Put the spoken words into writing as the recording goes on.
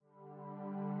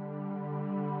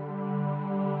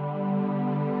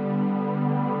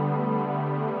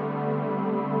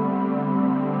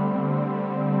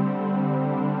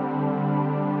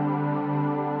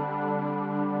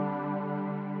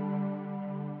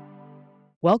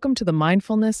Welcome to the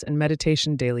Mindfulness and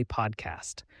Meditation Daily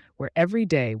podcast, where every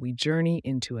day we journey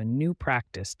into a new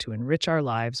practice to enrich our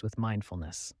lives with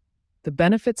mindfulness. The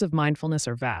benefits of mindfulness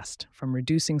are vast, from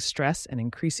reducing stress and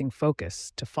increasing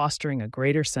focus to fostering a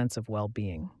greater sense of well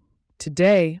being.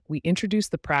 Today, we introduce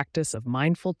the practice of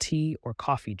mindful tea or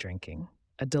coffee drinking,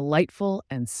 a delightful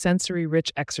and sensory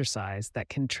rich exercise that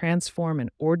can transform an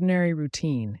ordinary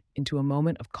routine into a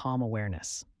moment of calm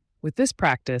awareness. With this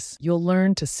practice, you'll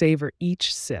learn to savor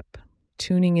each sip,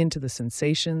 tuning into the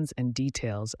sensations and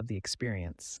details of the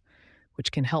experience,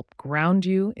 which can help ground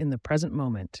you in the present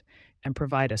moment and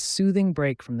provide a soothing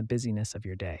break from the busyness of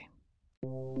your day.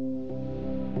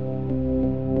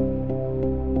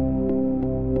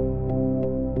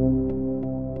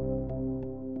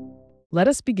 Let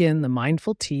us begin the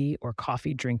mindful tea or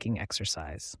coffee drinking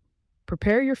exercise.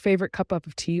 Prepare your favorite cup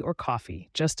of tea or coffee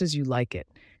just as you like it,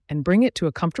 and bring it to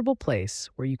a comfortable place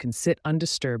where you can sit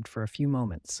undisturbed for a few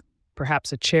moments,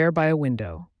 perhaps a chair by a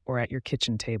window or at your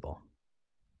kitchen table.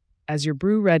 As your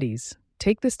brew readies,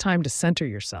 take this time to center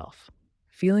yourself,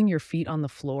 feeling your feet on the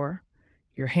floor,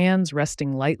 your hands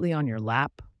resting lightly on your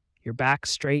lap, your back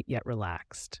straight yet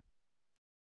relaxed.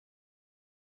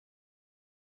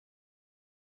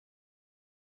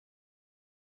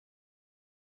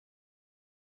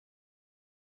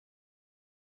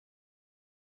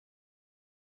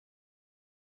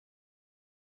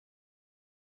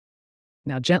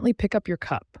 Now gently pick up your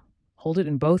cup, hold it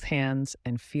in both hands,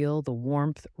 and feel the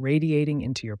warmth radiating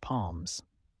into your palms.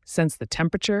 Sense the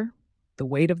temperature, the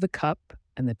weight of the cup,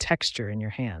 and the texture in your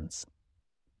hands.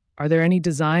 Are there any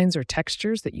designs or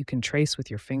textures that you can trace with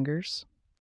your fingers?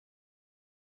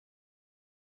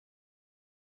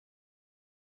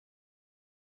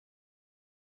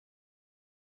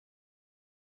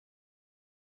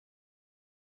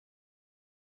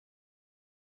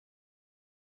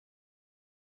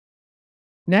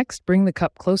 Next, bring the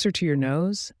cup closer to your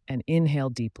nose and inhale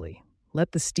deeply.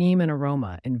 Let the steam and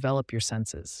aroma envelop your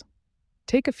senses.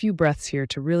 Take a few breaths here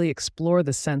to really explore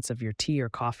the sense of your tea or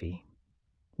coffee.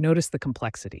 Notice the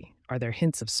complexity. Are there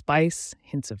hints of spice,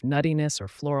 hints of nuttiness, or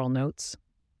floral notes?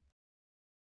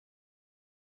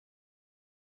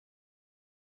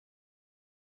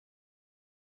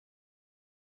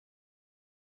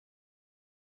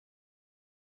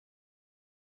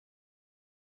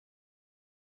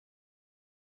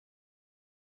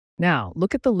 Now,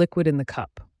 look at the liquid in the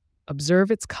cup. Observe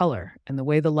its color and the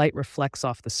way the light reflects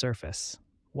off the surface.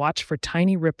 Watch for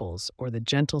tiny ripples or the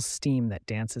gentle steam that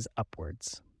dances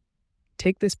upwards.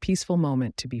 Take this peaceful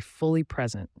moment to be fully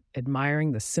present,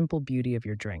 admiring the simple beauty of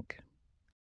your drink.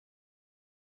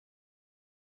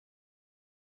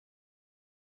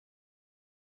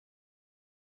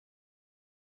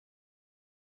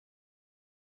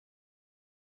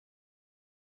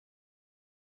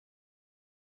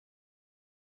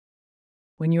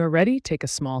 When you are ready, take a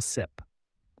small sip.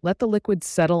 Let the liquid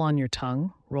settle on your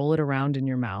tongue, roll it around in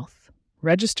your mouth.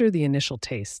 Register the initial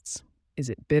tastes. Is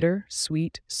it bitter,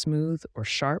 sweet, smooth, or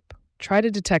sharp? Try to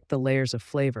detect the layers of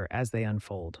flavor as they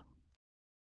unfold.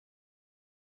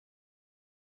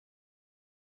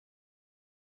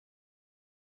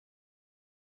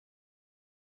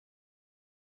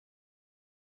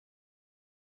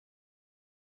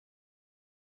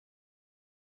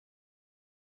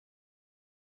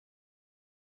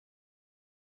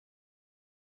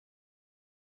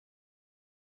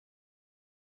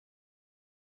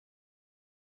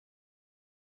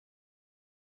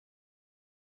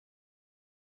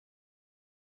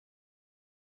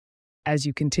 As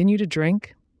you continue to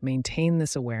drink, maintain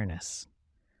this awareness.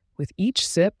 With each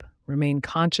sip, remain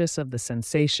conscious of the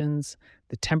sensations,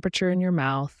 the temperature in your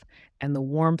mouth, and the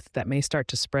warmth that may start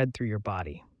to spread through your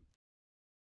body.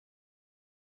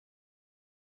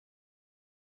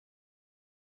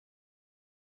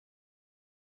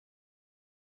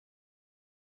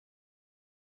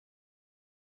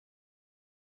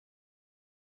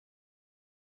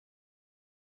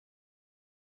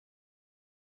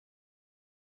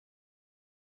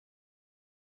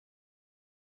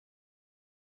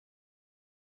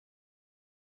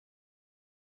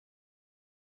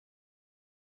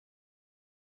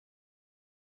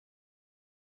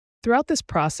 Throughout this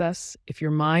process, if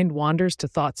your mind wanders to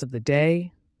thoughts of the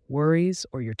day, worries,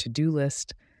 or your to do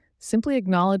list, simply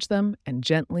acknowledge them and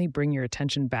gently bring your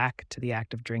attention back to the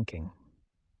act of drinking.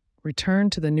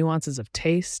 Return to the nuances of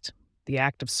taste, the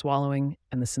act of swallowing,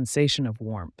 and the sensation of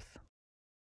warmth.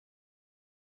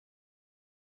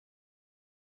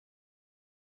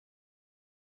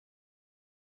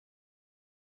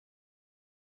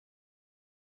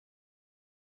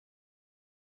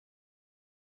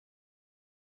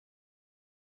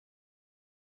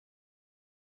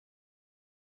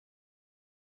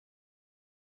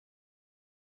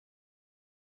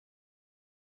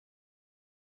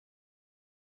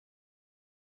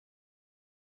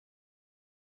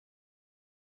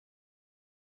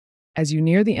 As you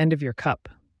near the end of your cup,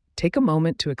 take a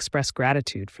moment to express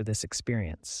gratitude for this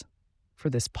experience, for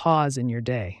this pause in your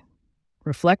day.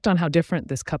 Reflect on how different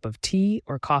this cup of tea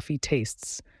or coffee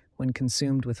tastes when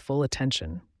consumed with full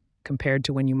attention, compared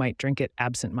to when you might drink it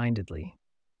absent-mindedly.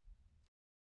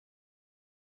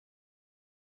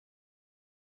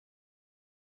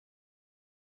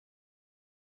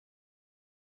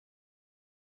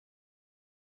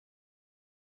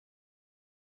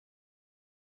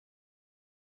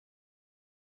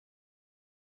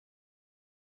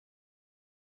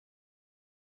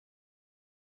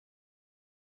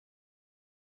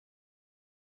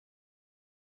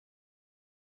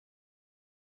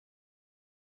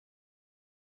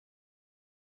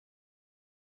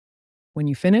 When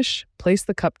you finish, place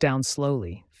the cup down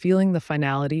slowly, feeling the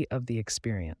finality of the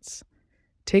experience.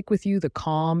 Take with you the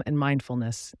calm and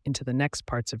mindfulness into the next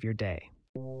parts of your day.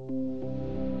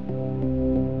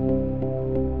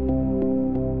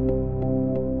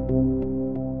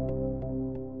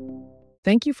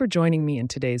 Thank you for joining me in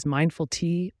today's mindful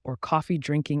tea or coffee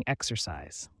drinking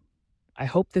exercise. I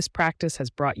hope this practice has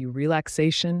brought you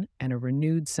relaxation and a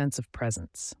renewed sense of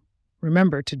presence.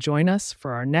 Remember to join us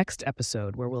for our next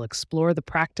episode where we'll explore the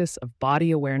practice of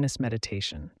body awareness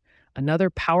meditation,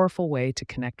 another powerful way to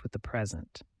connect with the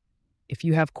present. If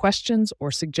you have questions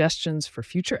or suggestions for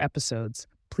future episodes,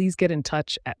 please get in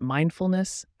touch at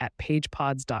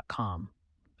mindfulness@pagepods.com.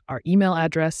 Our email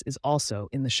address is also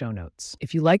in the show notes.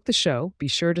 If you like the show, be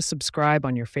sure to subscribe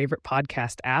on your favorite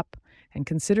podcast app and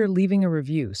consider leaving a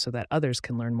review so that others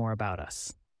can learn more about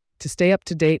us. To stay up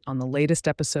to date on the latest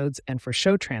episodes and for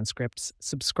show transcripts,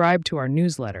 subscribe to our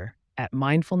newsletter at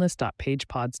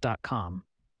mindfulness.pagepods.com.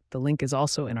 The link is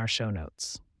also in our show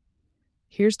notes.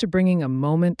 Here's to bringing a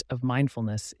moment of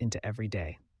mindfulness into every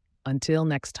day. Until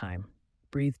next time,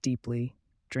 breathe deeply,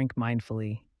 drink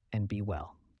mindfully, and be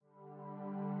well.